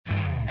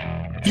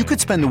You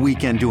could spend the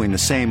weekend doing the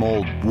same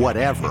old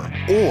whatever,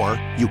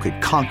 or you could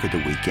conquer the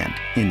weekend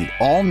in the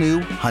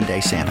all-new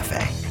Hyundai Santa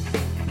Fe.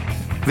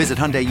 Visit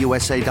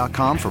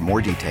HyundaiUSA.com for more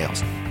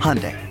details.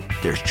 Hyundai,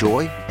 there's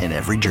joy in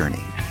every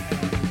journey.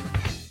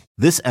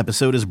 This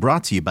episode is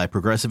brought to you by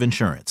Progressive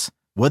Insurance.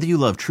 Whether you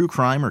love true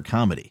crime or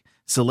comedy,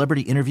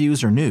 celebrity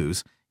interviews or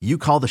news, you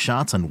call the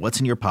shots on what's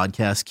in your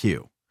podcast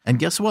queue. And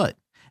guess what?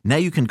 Now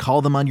you can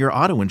call them on your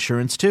auto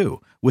insurance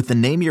too with the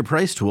Name Your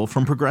Price tool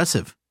from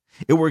Progressive.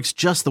 It works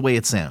just the way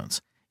it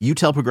sounds. You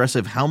tell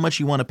Progressive how much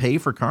you want to pay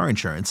for car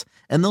insurance,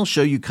 and they'll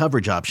show you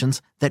coverage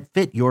options that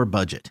fit your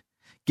budget.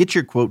 Get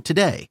your quote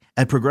today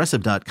at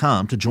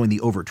Progressive.com to join the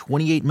over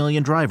 28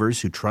 million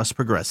drivers who trust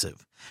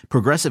Progressive.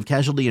 Progressive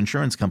Casualty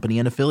Insurance Company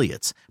and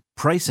Affiliates.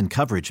 Price and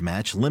coverage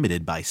match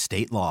limited by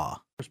state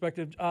law.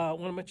 Perspective. I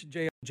want to mention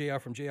JR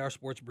from JR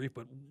Sports Brief,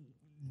 but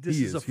this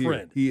He is a here.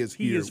 friend. He is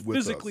here with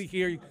physically us.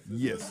 here.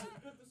 Yes.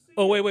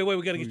 Oh, wait. We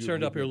got to get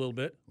turned up here a little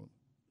bit.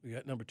 We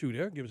got number 2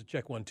 there. Give us a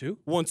check 1, 2.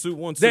 1, 2,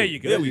 1, 2. There you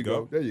go. There you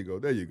go. There you go.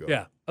 There you go.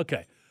 Yeah.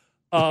 Okay.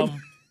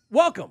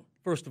 Welcome,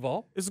 first of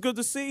all. It's good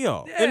to see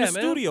y'all Yeah, in the man.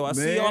 studio. I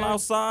see y'all Man.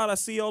 outside. I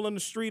see y'all in the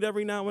street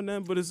every now and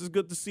then, but it's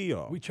good to see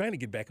y'all. We trying to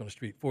get back on the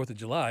street, 4th of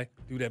July,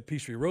 do that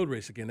Peachtree Road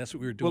race again. That's what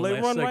we were doing Well, they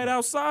last run segment. right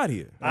outside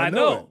here. I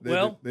know. it.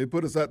 Well, they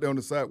put us out there on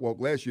the sidewalk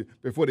last year.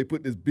 Before they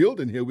put this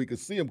building here, we could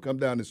see them come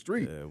down the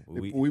street. Yeah,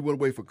 we went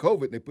away for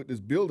COVID, and they put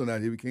this building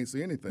out here. We can't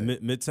see anything.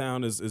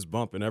 Midtown is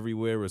bumping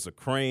everywhere. There's a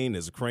crane.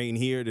 There's a crane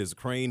here. There's a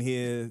crane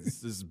here.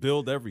 It's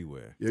built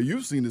everywhere. Yeah,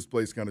 you've seen this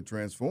place kind of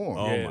transform.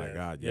 Oh, Yeah, my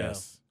God, yeah.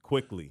 yes.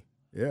 Quickly.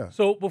 Yeah.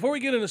 so before we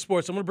get into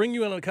sports, I'm going to bring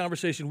you in on a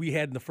conversation we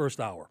had in the first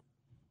hour,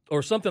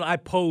 or something I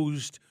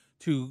posed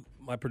to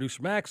my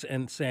producer Max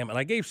and Sam, and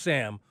I gave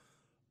Sam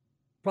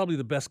probably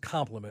the best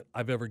compliment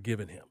I've ever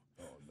given him.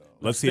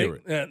 Let's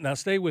hear it. Now,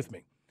 stay with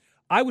me.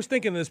 I was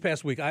thinking this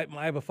past week, I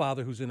have a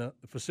father who's in a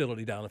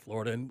facility down in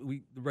Florida, and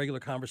the regular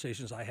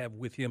conversations I have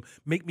with him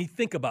make me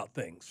think about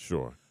things.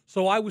 Sure.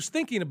 So I was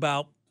thinking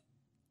about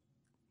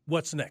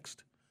what's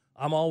next.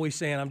 I'm always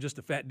saying I'm just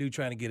a fat dude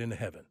trying to get into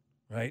heaven,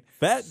 right?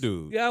 Fat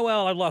dude. Yeah,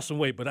 well, I've lost some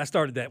weight, but I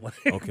started that one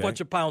a Okay.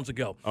 bunch of pounds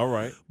ago. All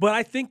right. But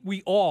I think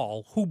we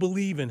all who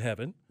believe in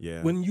heaven,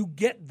 Yeah. when you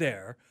get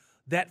there,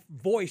 that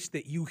voice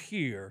that you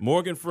hear,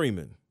 Morgan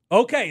Freeman.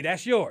 okay,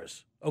 that's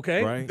yours.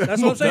 Okay, Right.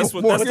 that's what I'm saying. That's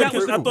what- But that's that the-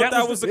 was- I thought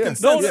that was the yeah.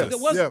 consensus. No, it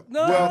was Yeah.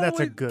 no. Well, That's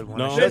a good one.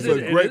 No. That's a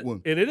and great it-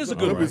 one. and it is a All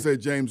good Some one. people say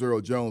James Earl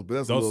Jones, but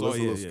that's a little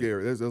yeah.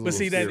 scary. That's a But little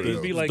see, that scary,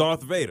 it'd be though. like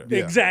Darth Vader. Yeah,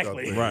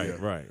 Exactly. Darth Right,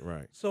 Vader, yeah.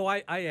 right. So I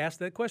asked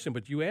that question,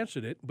 but you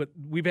answered it. But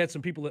we've had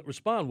some people that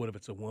respond. What if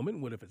it's a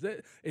woman? What if it's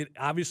it?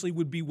 Obviously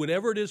would be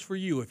whatever it is for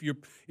you. If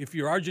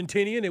you're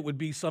Argentinian, it would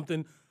be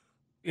something,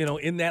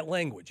 in that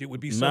language. It would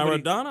be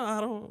somebody. Maradona,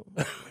 I don't.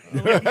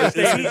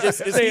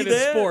 Staying in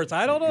there? sports.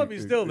 I don't know if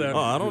he's still there. Oh,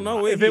 I don't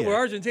know where If he it were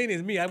at.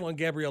 Argentinian, me, I want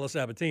Gabriela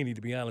Sabatini, to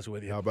be honest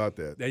with you. How about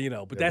that?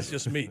 But that's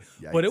just me.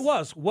 But it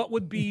was. What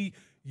would be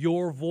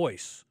your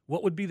voice?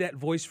 What would be that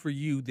voice for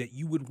you that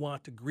you would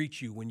want to greet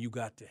you when you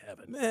got to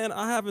heaven? Man,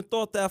 I haven't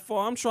thought that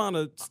far. I'm trying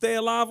to stay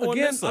alive on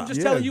Again, this side. I'm just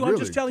Yeah, telling you. I'm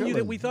really. just telling you that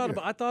Tell we him, thought yeah.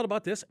 about. I thought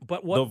about this,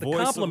 but what The the, voice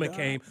of compliment God.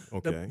 came.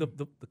 Okay.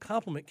 The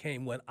compliment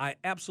came when I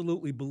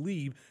absolutely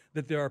believe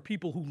that there are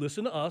people who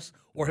listen to us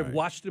or have Right.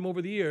 watched him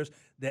over the years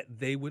that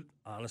they would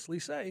honestly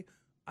say,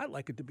 "I'd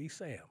like it to be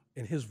Sam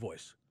in his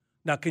voice."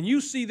 Now, can you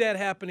see that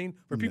happening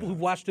for people who've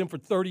watched him for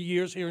 30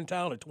 years here in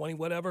town or 20,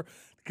 whatever?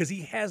 Because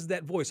he has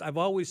that voice. I've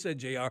always said,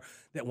 JR,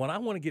 that when I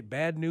want to get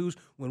bad news,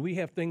 when we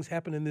have things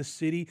happen in this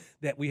city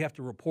that we have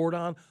to report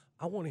on,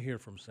 I want to hear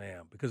from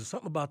Sam because there's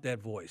something about that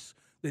voice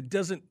that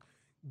doesn't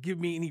give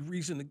me any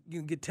reason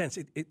to get tense.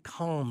 It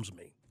calms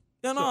me.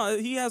 No,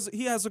 he has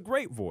a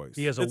great voice.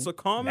 He has it's a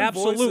common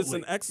absolutely. voice. It's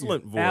an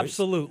excellent voice.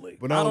 Absolutely.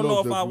 But I don't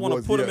know if the I want to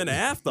voice- put yeah. him in the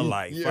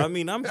afterlife. Yeah. I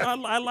mean,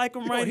 I like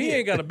him right he here.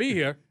 ain't got to be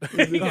here.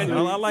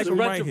 I like him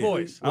right your here.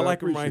 voice. I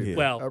like him appreciate right it. here.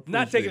 Well, I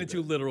not taking appreciate it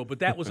too literal, but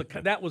that was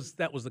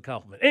the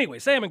compliment. Anyway,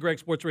 Sam and Greg,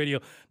 Sports Radio,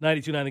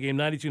 92.9 The Game,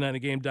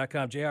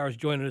 92.9thegame.com. JR is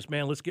joining us,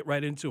 man. Let's get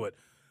right into it.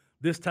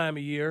 This time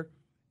of year,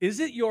 is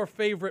it your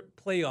favorite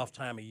playoff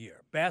time of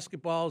year?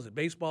 Basketball, is it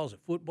baseball, is it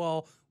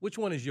football? Which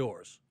one is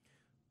yours?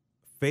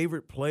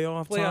 Favorite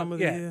playoff time of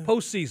the year?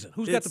 Postseason.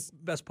 Who's got the It's-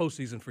 best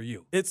postseason for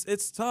you?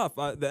 It's tough.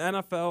 The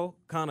NFL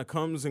kind of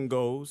comes and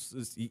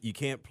goes. You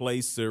can't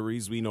play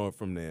series. We know it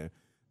from there.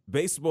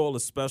 Baseball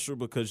is special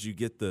because you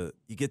get the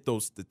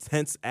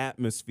tense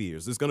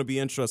atmospheres. It's going to be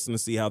interesting to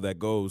see how that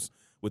goes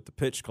with the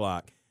pitch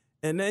clock.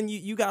 And then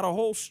you got a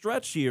whole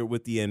stretch here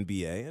with the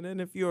NBA. And then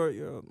if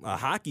you're a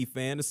hockey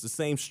fan, it's the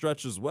same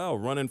stretch as well,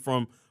 running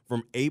from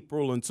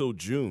April until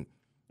June.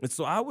 And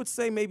so I would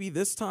say maybe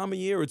this time of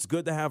year it's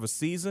good to have a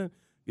season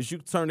because you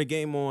can turn the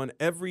game on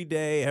every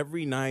day,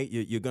 every night.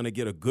 You're going to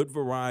get a good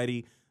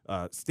variety.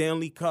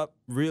 Stanley Cup,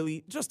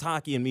 really, just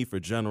hockey and me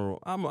for general.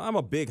 I'm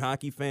a big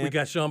hockey fan. We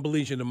got Sean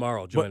Belichian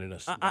tomorrow joining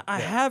us. I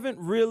haven't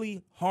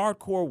really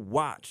hardcore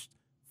watched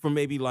for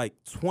maybe like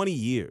 20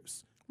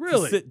 years.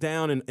 Really? To sit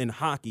down in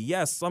hockey.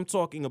 Yes, I'm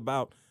talking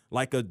about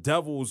like a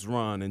Devils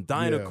run and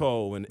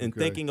Dynamo and Okay.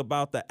 thinking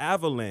about the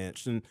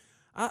Avalanche. And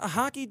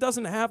Hockey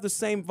doesn't have the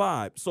same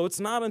vibe. So it's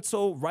not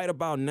until right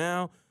about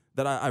now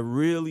that I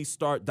really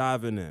start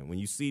diving in. When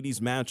you see these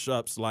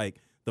matchups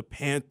like the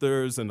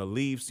Panthers and the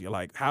Leafs, you're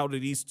like, how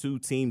did these two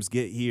teams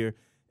get here?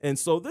 And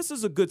so this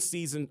is a good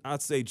season,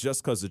 I'd say,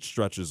 just because it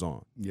stretches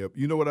on. Yep.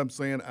 You know what I'm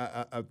saying?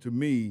 To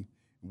me,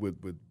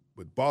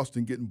 with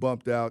Boston getting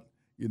bumped out,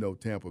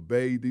 Tampa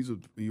Bay,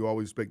 you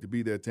always expect to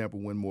be there. Tampa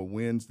win more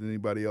wins than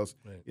anybody else.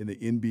 Right. In the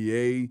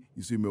NBA,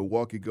 you see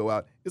Milwaukee go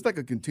out. It's like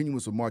a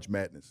continuous of March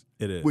Madness.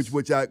 It is.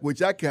 Which I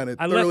kind of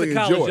thoroughly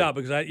enjoy. I left the college job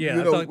because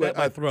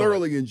I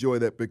thoroughly enjoy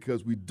that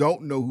because we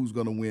don't know who's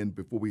going to win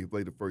before we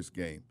play the first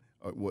game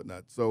or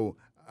whatnot. So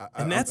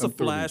that's a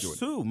flash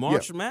too.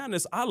 March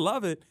Madness, I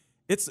love it.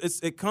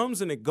 It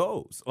comes and it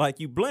goes. Like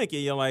you blink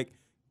and you're like,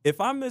 if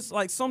I miss,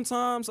 like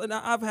sometimes, and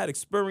I've had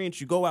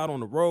experience, you go out on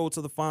the road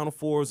to the Final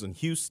Fours in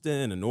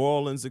Houston and New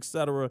Orleans, et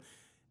cetera,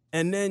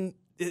 and then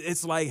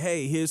it's like,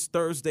 hey, here's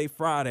Thursday,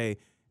 Friday,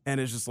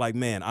 and it's just like,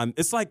 man,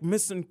 it's like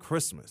missing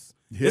Christmas.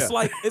 Yeah.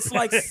 It's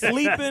like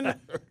sleeping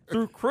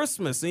through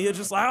Christmas, and you're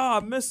just like,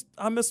 oh,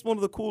 I missed one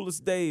of the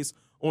coolest days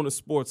on the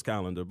sports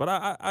calendar.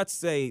 But I'd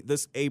say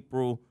this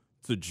April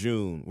to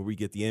June, where we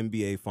get the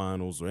NBA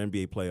Finals or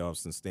NBA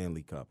playoffs and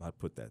Stanley Cup, I'd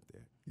put that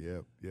there.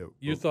 Yeah.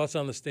 Your thoughts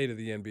on the state of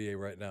the NBA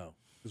right now,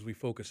 because we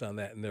focus on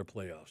that in their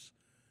playoffs,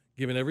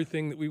 given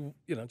everything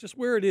that just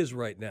where it is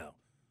right now.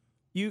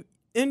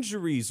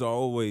 Injuries are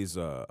always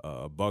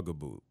a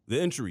bugaboo.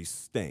 The injuries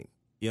stink.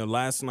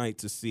 Last night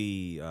to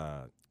see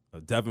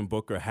Devin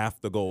Booker have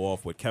to go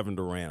off with Kevin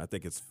Durant. I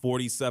think it's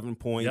 47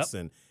 points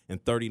and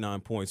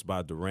 39 points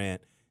by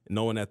Durant,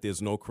 knowing that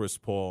there's no Chris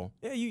Paul.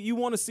 Yeah, you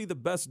want to see the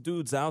best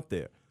dudes out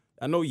there.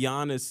 I know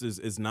Giannis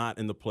is not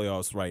in the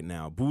playoffs right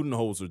now.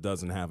 Budenholzer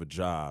doesn't have a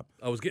job.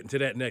 I was getting to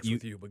that next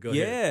with you, but go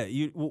ahead.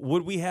 Yeah,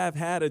 would we have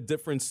had a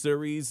different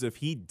series if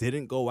he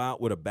didn't go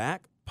out with a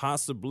back?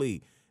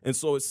 Possibly. And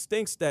so it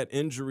stinks that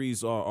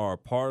injuries are a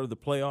part of the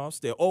playoffs.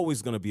 They're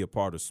always going to be a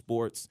part of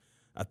sports.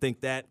 I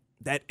think that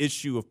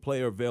issue of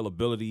player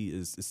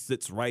availability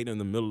sits right in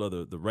the middle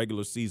of the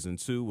regular season,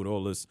 too, with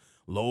all this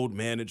load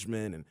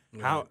management and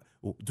how –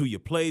 do you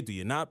play? Do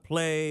you not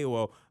play?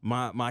 Well,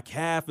 my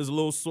calf is a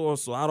little sore,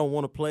 so I don't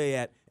want to play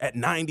at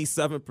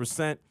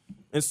 97%.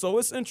 And so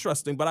it's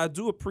interesting, but I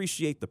do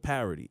appreciate the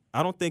parity.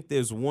 I don't think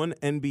there's one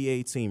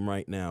NBA team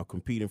right now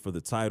competing for the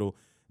title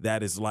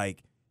that is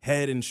like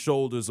head and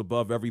shoulders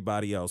above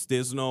everybody else.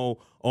 There's no,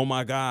 oh,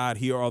 my God,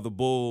 here are the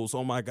Bulls.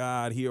 Oh, my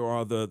God, here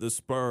are the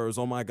Spurs.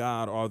 Oh, my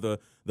God, are the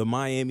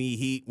Miami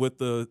Heat with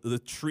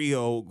the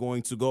trio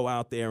going to go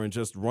out there and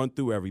just run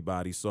through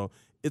everybody. So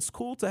it's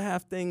cool to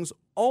have things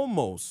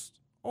almost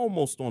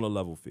on a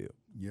level field.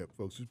 Yeah,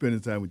 folks, we're spending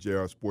time with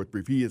JR Sports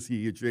Brief. He is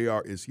here. JR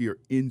is here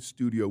in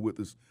studio with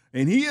us.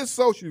 And he is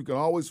social. You can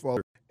always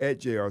follow at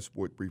JR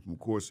Sports Brief. And of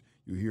course,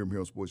 you hear him here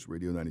on Sports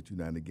Radio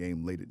 92.9 The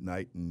Game late at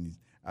night. And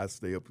I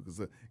stay up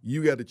because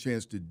you got a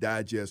chance to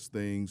digest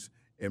things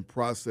and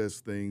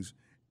process things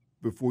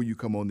before you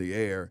come on the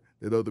air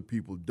that other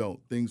people don't.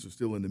 Things are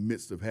still in the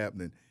midst of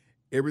happening.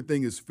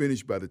 Everything is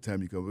finished by the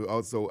time you come.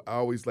 Also, I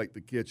always like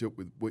to catch up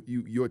with what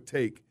your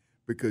take,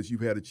 because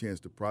you've had a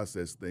chance to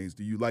process things.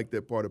 Do you like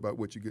that part about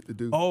what you get to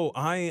do? Oh,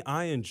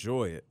 I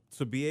enjoy it.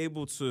 To be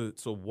able to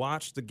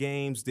watch the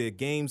games. There are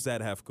games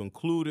that have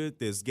concluded.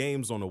 There's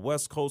games on the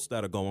West Coast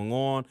that are going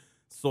on.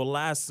 So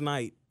last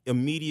night,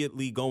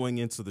 immediately going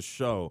into the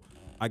show,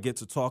 I get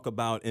to talk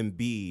about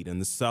Embiid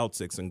and the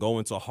Celtics and go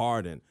into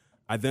Harden.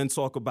 I then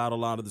talk about a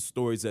lot of the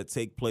stories that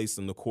take place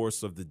in the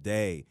course of the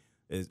day.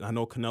 I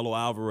know Canelo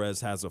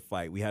Alvarez has a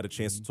fight. We had a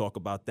chance to talk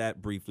about that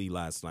briefly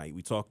last night.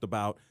 We talked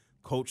about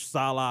Coach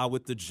Salah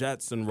with the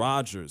Jets and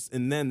Rodgers.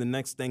 And then the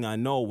next thing I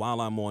know, while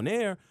I'm on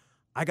air,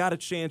 I got a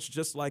chance,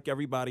 just like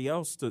everybody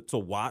else, to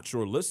watch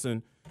or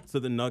listen to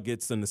the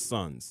Nuggets and the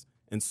Suns.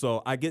 And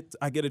so I get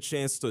a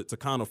chance to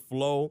kind of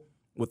flow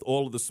with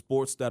all of the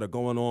sports that are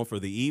going on for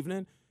the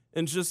evening.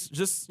 And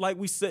just like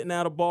we sitting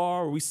at a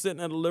bar or we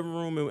sitting at a living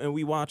room and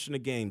we watching the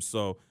game.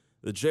 So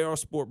the JR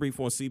Sport Brief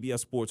on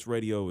CBS Sports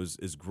Radio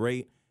is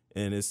great,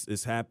 and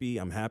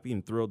I'm happy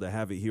and thrilled to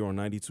have it here on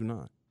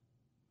 92.9.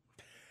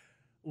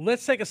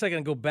 Let's take a second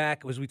and go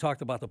back as we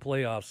talked about the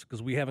playoffs,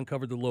 because we haven't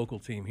covered the local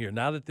team here.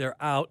 Now that they're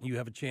out and you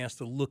have a chance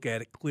to look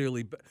at it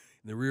clearly in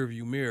the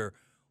rearview mirror,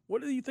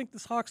 what do you think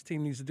this Hawks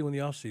team needs to do in the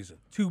offseason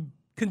to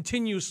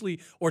continue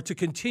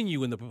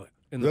in the playoffs?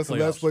 That's the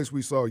last place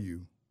we saw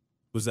you.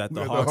 Was at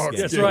the Hawks game.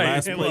 That's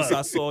right. The last place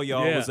I saw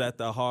y'all was at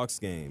the Hawks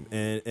game.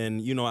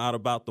 And out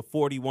about the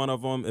 41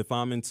 of them, if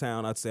I'm in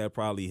town, I'd say I'd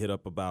probably hit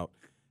up about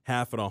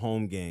half of the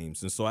home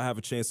games. And so I have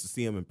a chance to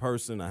see them in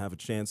person. I have a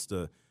chance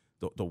to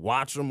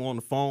watch them on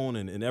the phone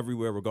and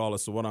everywhere,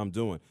 regardless of what I'm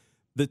doing.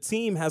 The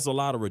team has a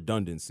lot of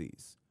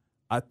redundancies.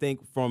 I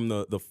think from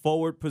the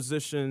forward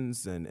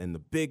positions and the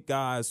big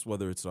guys,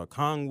 whether it's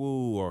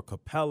Okongwu or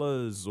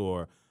Capellas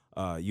or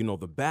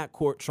the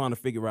backcourt, trying to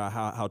figure out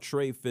how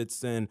Trey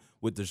fits in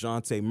with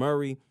DeJounte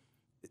Murray,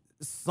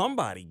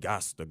 somebody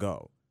gots to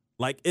go.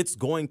 Like, it's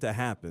going to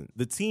happen.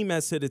 The team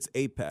has hit its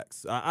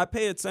apex. I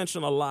pay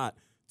attention a lot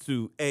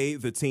to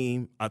the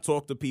team. I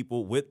talk to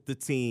people with the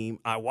team.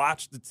 I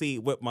watch the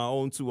team with my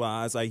own two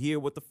eyes. I hear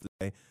what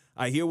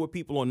I hear what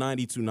people on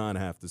 92.9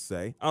 have to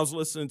say. I was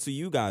listening to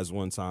you guys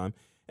one time,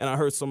 and I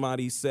heard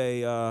somebody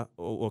say,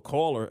 or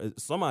caller,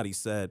 somebody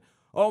said,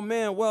 "Oh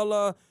man,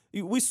 well,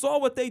 we saw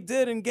what they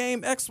did in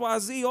game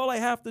XYZ. All they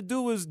have to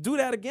do is do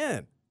that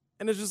again."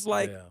 And it's just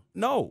like,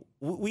 no,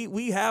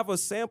 we have a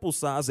sample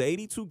size of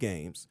 82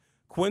 games.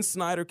 Quinn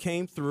Snyder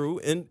came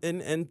through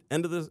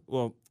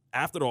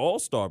after the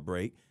All-Star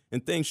break,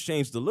 and things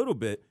changed a little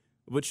bit,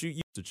 but you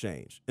used to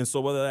change. And so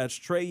whether that's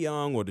Trae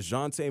Young or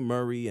DeJounte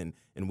Murray, and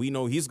we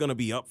know he's going to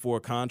be up for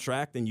a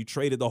contract, and you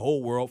traded the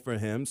whole world for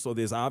him, so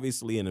there's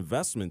obviously an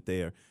investment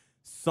there.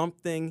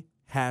 Something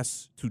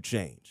has to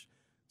change.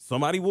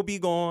 Somebody will be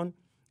gone.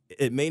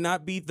 It may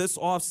not be this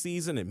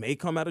offseason. It may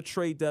come at a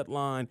trade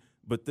deadline.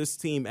 But this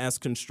team, as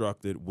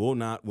constructed, will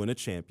not win a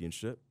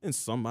championship, and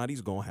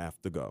somebody's going to have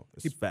to go.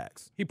 It's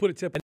facts. He put it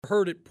tip. I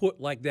heard it put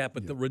like that,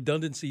 but the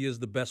redundancy is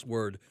the best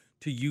word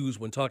to use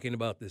when talking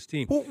about this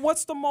team. Well,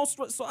 what's the most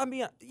 – so, I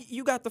mean,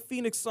 you got the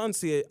Phoenix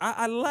Suns here.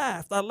 I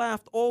laughed. I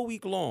laughed all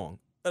week long.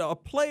 A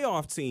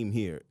playoff team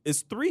here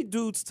is 3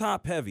 dudes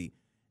top-heavy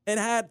and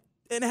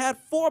had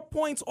 4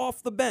 points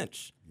off the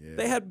bench. Yeah.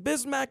 They had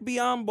Bismack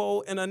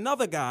Biyombo and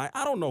another guy.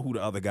 I don't know who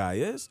the other guy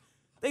is.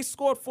 They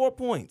scored 4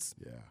 points.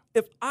 Yeah.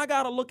 If I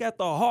got to look at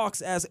the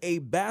Hawks as a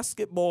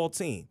basketball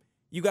team,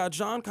 you got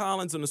John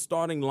Collins in the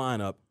starting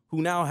lineup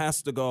who now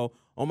has to go,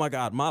 oh, my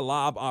God, my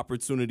lob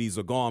opportunities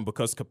are gone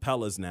because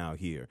Capella's now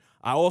here.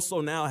 I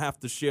also now have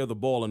to share the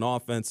ball in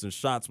offense and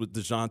shots with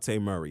DeJounte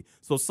Murray.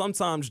 So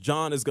sometimes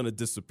John is going to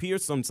disappear.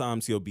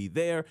 Sometimes he'll be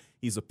there.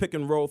 He's a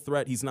pick-and-roll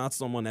threat. He's not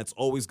someone that's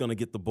always going to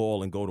get the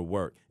ball and go to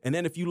work. And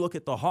then if you look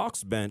at the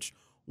Hawks bench,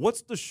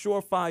 what's the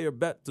surefire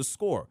bet to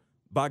score?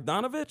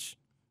 Bogdanovich?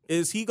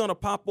 Is he going to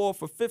pop off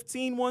for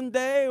 15 one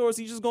day, or is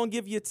he just going to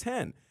give you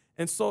 10?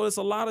 And so there's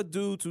a lot of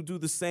dudes who do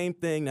the same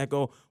thing that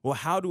go, well,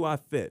 how do I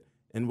fit?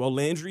 And, well,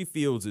 Landry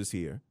Fields is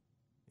here,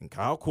 and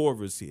Kyle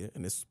Korver's here,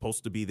 and it's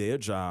supposed to be their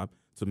job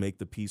to make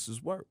the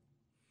pieces work.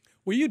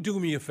 Will you do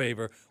me a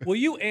favor? Will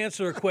you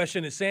answer a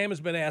question that Sam has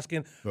been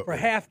asking for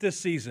half this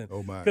season?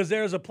 Oh, my. Because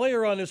there's a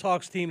player on this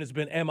Hawks team that's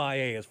been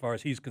MIA as far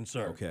as he's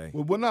concerned. Okay.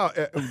 Well, now,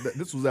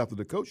 this was after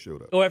the coach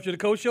showed up. Oh, after the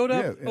coach showed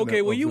up? Yeah.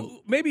 Okay,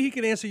 maybe he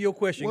can answer your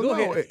question. Well,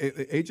 Go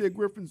ahead. A.J.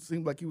 Griffin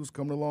seemed like he was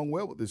coming along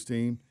well with this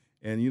team.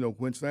 And,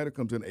 Quinn Snyder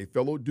comes in, a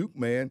fellow Duke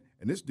man,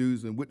 and this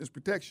dude's in witness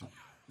protection.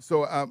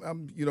 So,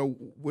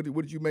 what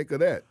did you make of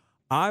that?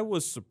 I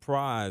was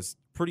surprised,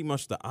 pretty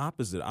much the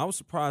opposite. I was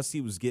surprised he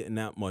was getting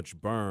that much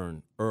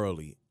burn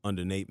early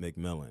under Nate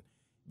McMillan,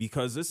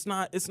 because it's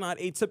not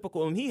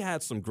atypical, and he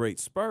had some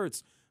great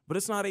spurts, but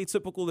it's not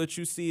atypical that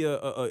you see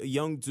a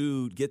young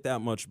dude get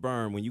that much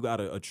burn when you got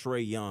a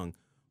Trae Young,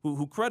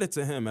 who credit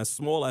to him, as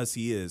small as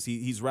he is,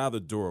 he's rather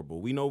durable.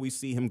 We know we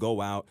see him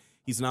go out.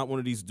 He's not one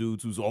of these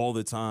dudes who's all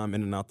the time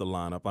in and out the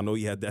lineup. I know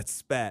he had that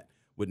spat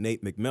with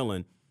Nate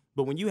McMillan.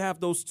 But when you have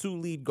those 2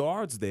 lead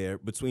guards there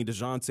between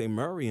DeJounte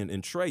Murray and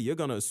Trae, you're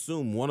going to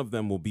assume one of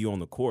them will be on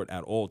the court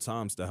at all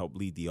times to help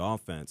lead the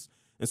offense.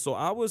 And so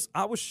I was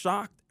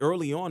shocked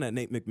early on that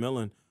Nate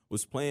McMillan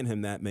was playing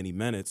him that many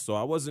minutes. So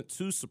I wasn't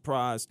too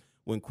surprised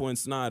when Quinn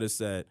Snyder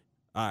said,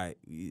 all right,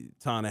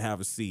 time to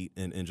have a seat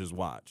and just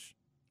watch.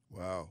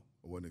 Wow.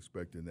 I wasn't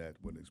expecting that.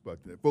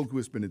 Folks,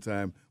 we're spending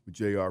time with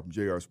JR from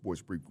JR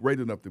Sports Brief. Great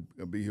enough to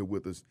be here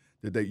with us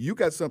today. You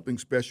got something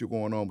special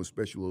going on with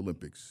Special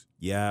Olympics.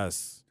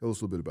 Yes. Tell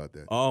us a little bit about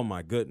that. Oh,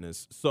 my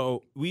goodness.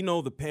 So we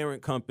know the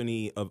parent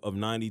company of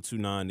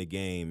 92.9 The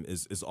Game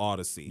is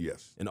Odyssey.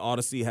 Yes. And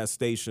Odyssey has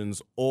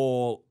stations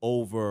all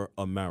over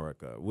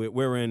America.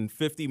 We're in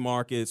 50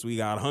 markets. We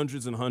got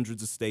hundreds and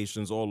hundreds of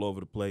stations all over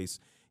the place,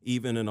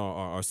 even in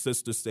our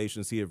sister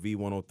stations here,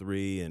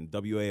 V103 and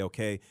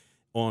WALK,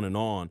 on and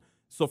on.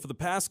 So for the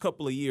past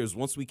couple of years,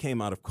 once we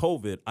came out of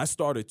COVID, I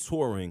started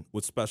touring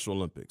with Special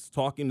Olympics,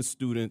 talking to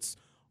students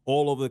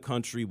all over the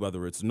country,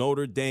 whether it's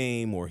Notre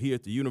Dame or here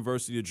at the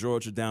University of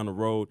Georgia down the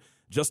road,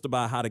 just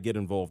about how to get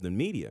involved in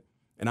media.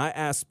 And I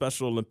asked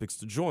Special Olympics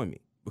to join me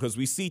because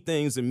we see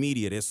things in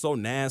media. They're so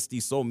nasty,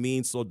 so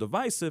mean, so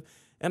divisive.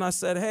 And I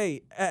said,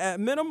 hey, at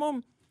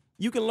minimum,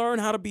 you can learn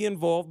how to be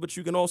involved, but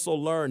you can also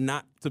learn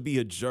not to be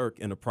a jerk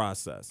in the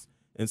process.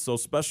 And so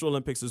Special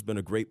Olympics has been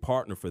a great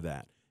partner for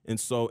that. And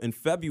so in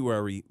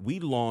February, we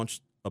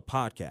launched a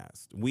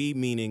podcast. We,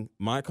 meaning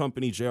my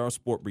company, JR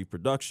Sport Brief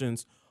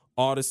Productions,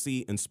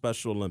 Odyssey, and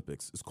Special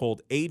Olympics. It's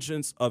called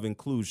Agents of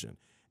Inclusion.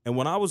 And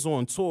when I was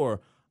on tour,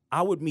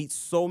 I would meet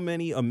so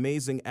many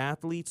amazing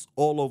athletes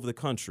all over the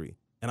country.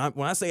 And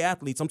when I say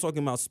athletes, I'm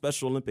talking about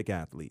Special Olympic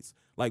athletes.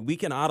 Like, we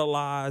can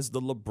idolize the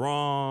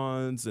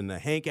LeBrons and the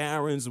Hank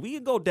Aarons. We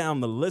can go down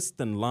the list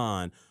and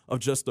line of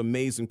just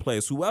amazing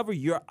players. Whoever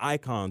your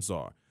icons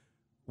are,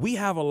 we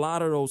have a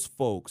lot of those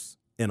folks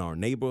in our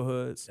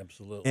neighborhoods,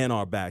 absolutely, in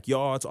our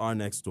backyards, our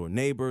next-door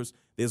neighbors.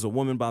 There's a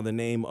woman by the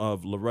name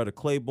of Loretta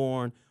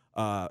Claiborne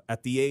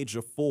at the age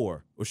of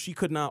 4, where she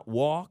could not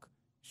walk,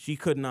 she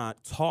could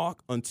not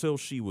talk until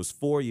she was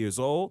 4 years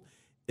old.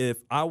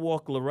 If I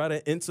walk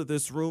Loretta into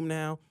this room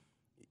now,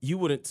 you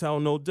wouldn't tell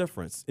no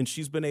difference. And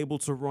she's been able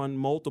to run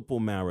multiple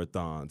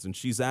marathons, and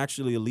she's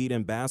actually a lead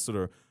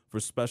ambassador for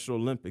Special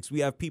Olympics.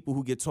 We have people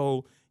who get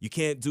told, you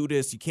can't do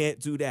this, you can't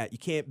do that, you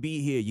can't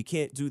be here, you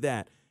can't do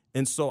that.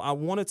 And so I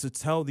wanted to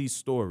tell these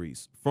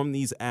stories from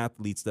these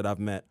athletes that I've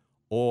met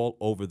all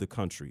over the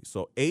country.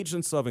 So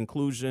Agents of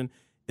Inclusion,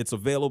 it's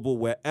available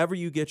wherever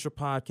you get your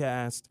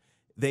podcast.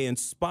 They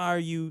inspire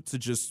you to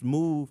just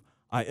move.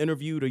 I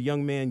interviewed a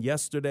young man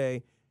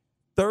yesterday,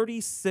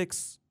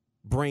 36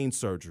 brain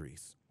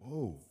surgeries.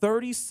 Whoa.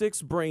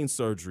 36 brain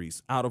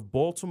surgeries out of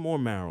Baltimore,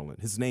 Maryland.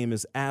 His name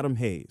is Adam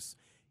Hayes.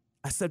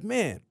 I said,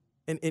 man,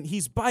 and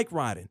he's bike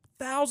riding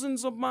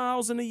thousands of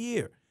miles in a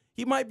year.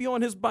 He might be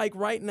on his bike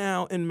right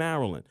now in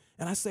Maryland.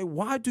 And I say,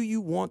 why do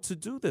you want to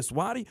do this?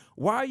 Why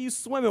are you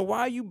swimming?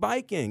 Why are you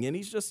biking? And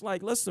he's just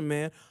like, listen,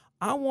 man,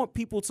 I want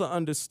people to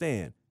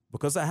understand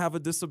because I have a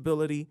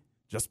disability,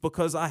 just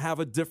because I have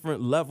a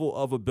different level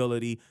of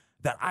ability,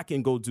 that I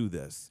can go do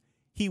this.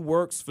 He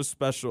works for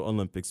Special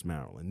Olympics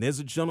Maryland. There's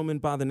a gentleman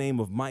by the name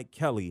of Mike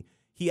Kelly.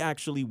 He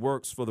actually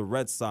works for the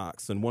Red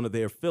Sox and one of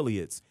their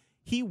affiliates.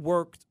 He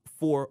worked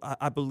for,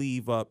 I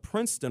believe,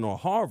 Princeton or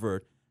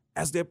Harvard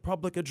as their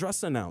public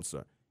address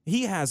announcer.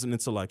 He has an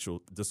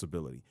intellectual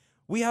disability.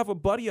 We have a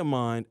buddy of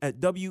mine at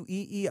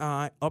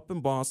WEEI up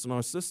in Boston,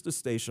 our sister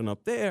station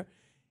up there.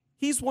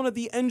 He's one of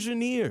the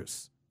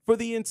engineers for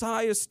the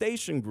entire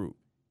station group.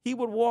 He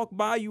would walk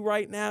by you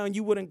right now and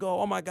you wouldn't go,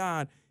 oh, my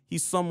God,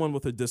 he's someone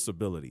with a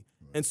disability.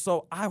 And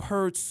so I've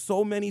heard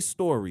so many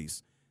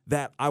stories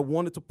that I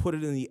wanted to put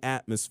it in the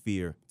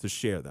atmosphere to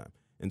share them.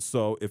 And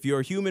so if you're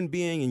a human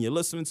being and you're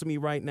listening to me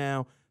right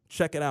now,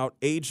 check it out,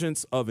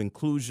 Agents of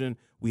Inclusion.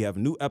 We have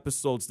new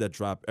episodes that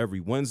drop every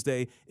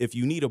Wednesday. If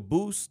you need a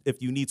boost,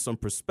 if you need some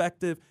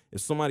perspective, if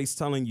somebody's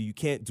telling you you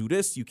can't do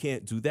this, you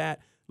can't do that,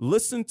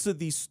 listen to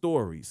these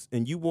stories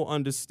and you will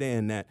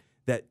understand that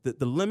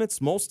the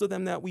limits, most of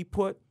them that we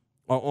put,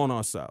 are on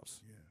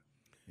ourselves.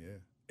 Yeah.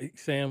 Hey,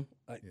 Sam,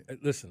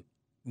 listen,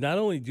 not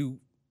only do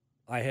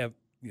I have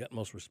the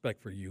utmost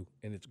respect for you,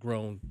 and it's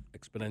grown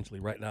exponentially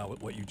right now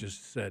with what you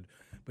just said,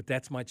 but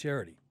that's my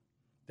charity.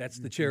 That's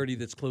the charity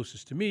that's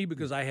closest to me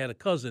because I had a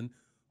cousin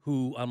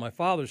who, on my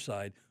father's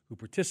side, who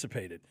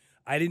participated.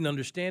 I didn't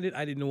understand it.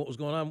 I didn't know what was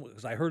going on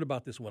because I heard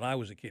about this when I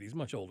was a kid. He's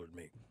much older than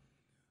me.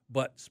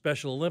 But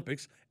Special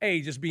Olympics,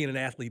 just being an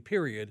athlete,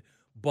 period.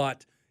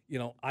 But,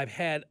 I've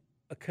had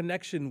a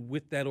connection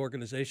with that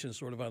organization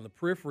sort of on the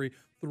periphery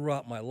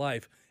throughout my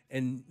life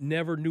and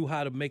never knew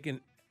how to make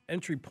an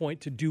entry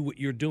point to do what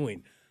you're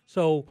doing.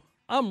 So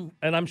I'm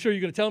sure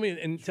you're going to tell me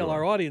and tell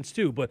our audience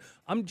too, but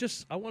I want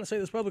to say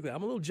this publicly.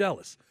 I'm a little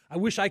jealous. I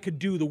wish I could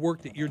do the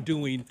work that you're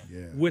doing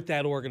with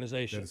that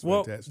organization. That is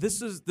well,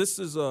 fantastic. this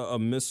is a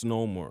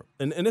misnomer,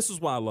 and this is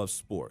why I love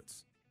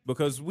sports,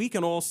 because we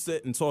can all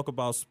sit and talk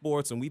about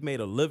sports, and we've made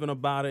a living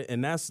about it,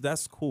 and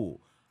that's cool.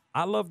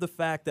 I love the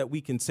fact that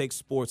we can take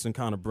sports and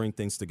kind of bring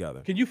things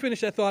together. Can you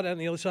finish that thought on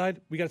the other side?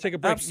 We got to take a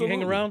break. Absolutely.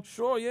 Can you hang around?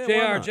 Sure,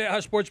 yeah.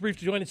 JR Sports Brief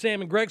to join Sam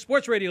and Greg.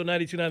 Sports Radio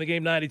 92.9 The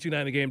Game,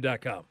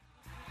 92.9thegame.com.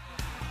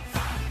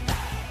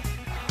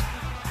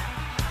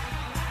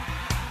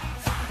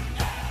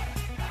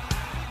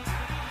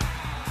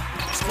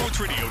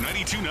 Sports Radio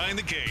 92.9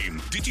 The Game.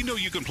 Did you know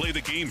you can play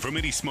the game from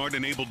any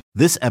smart-enabled...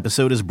 This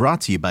episode is brought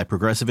to you by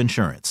Progressive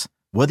Insurance.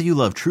 Whether you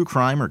love true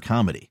crime or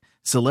comedy,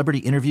 celebrity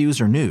interviews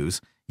or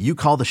news, you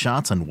call the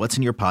shots on what's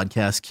in your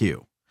podcast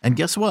queue. And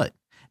guess what?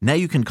 Now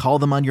you can call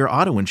them on your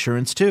auto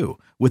insurance too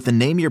with the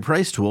Name Your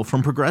Price tool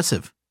from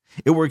Progressive.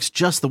 It works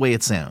just the way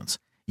it sounds.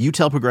 You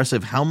tell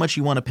Progressive how much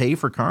you want to pay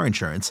for car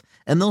insurance,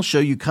 and they'll show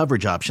you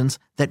coverage options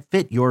that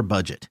fit your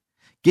budget.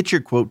 Get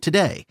your quote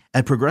today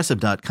at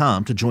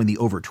Progressive.com to join the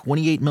over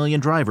 28 million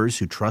drivers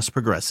who trust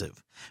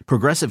Progressive.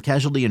 Progressive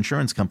Casualty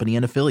Insurance Company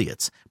and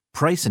Affiliates.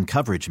 Price and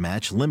coverage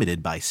match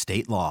limited by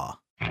state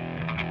law.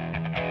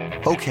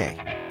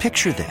 Okay,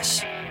 picture this.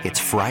 It's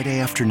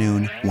Friday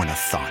afternoon when a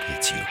thought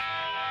hits you.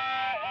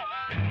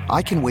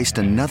 I can waste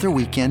another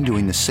weekend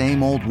doing the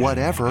same old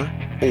whatever,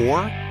 or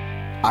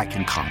I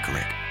can conquer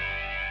it.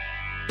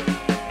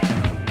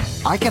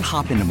 I can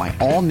hop into my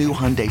all-new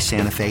Hyundai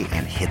Santa Fe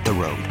and hit the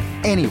road.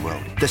 Any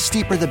road. The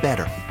steeper, the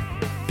better.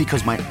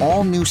 Because my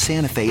all-new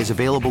Santa Fe is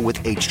available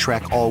with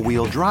H-Track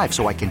all-wheel drive,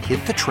 so I can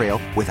hit the trail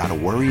without a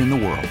worry in the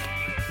world.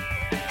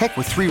 Heck,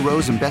 with 3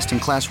 rows and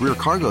best-in-class rear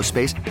cargo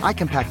space, I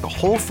can pack the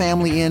whole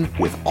family in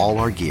with all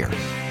our gear.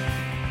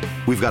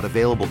 We've got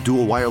available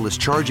dual wireless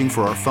charging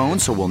for our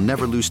phones, so we'll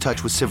never lose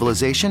touch with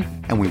civilization,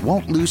 and we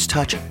won't lose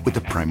touch with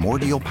the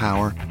primordial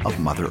power of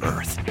Mother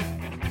Earth.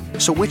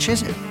 So which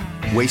is it?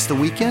 Waste the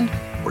weekend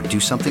or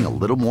do something a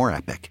little more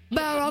epic?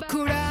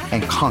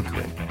 And conquer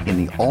it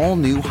in the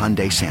all-new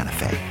Hyundai Santa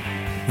Fe.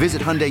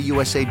 Visit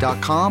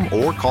HyundaiUSA.com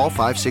or call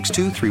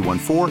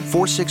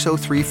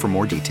 562-314-4603 for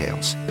more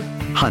details.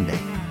 Hyundai,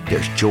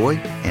 there's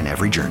joy in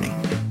every journey.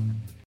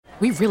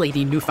 We really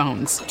need new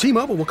phones.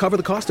 T-Mobile will cover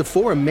the cost of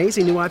 4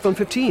 amazing new iPhone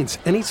 15s,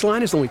 and each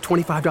line is only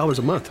 $25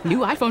 a month. New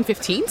iPhone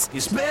 15s?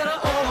 It's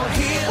better over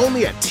here.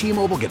 Only at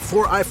T-Mobile, get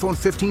 4 iPhone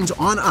 15s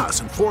on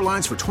us and 4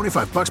 lines for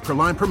 $25 per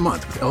line per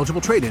month with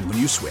eligible trade-in when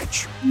you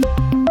switch.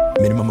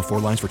 Minimum of 4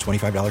 lines for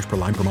 $25 per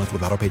line per month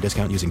with autopay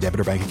discount using debit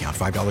or bank account.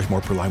 $5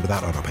 more per line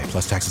without autopay,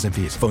 plus taxes and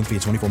fees. Phone fee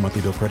at 24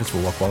 monthly bill credits for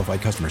well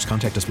qualified customers.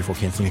 Contact us before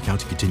canceling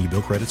account to continue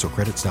bill credits or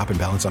credit stop and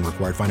balance on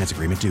required finance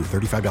agreement due.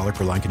 $35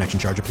 per line connection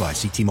charge applies.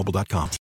 See T-Mobile.com.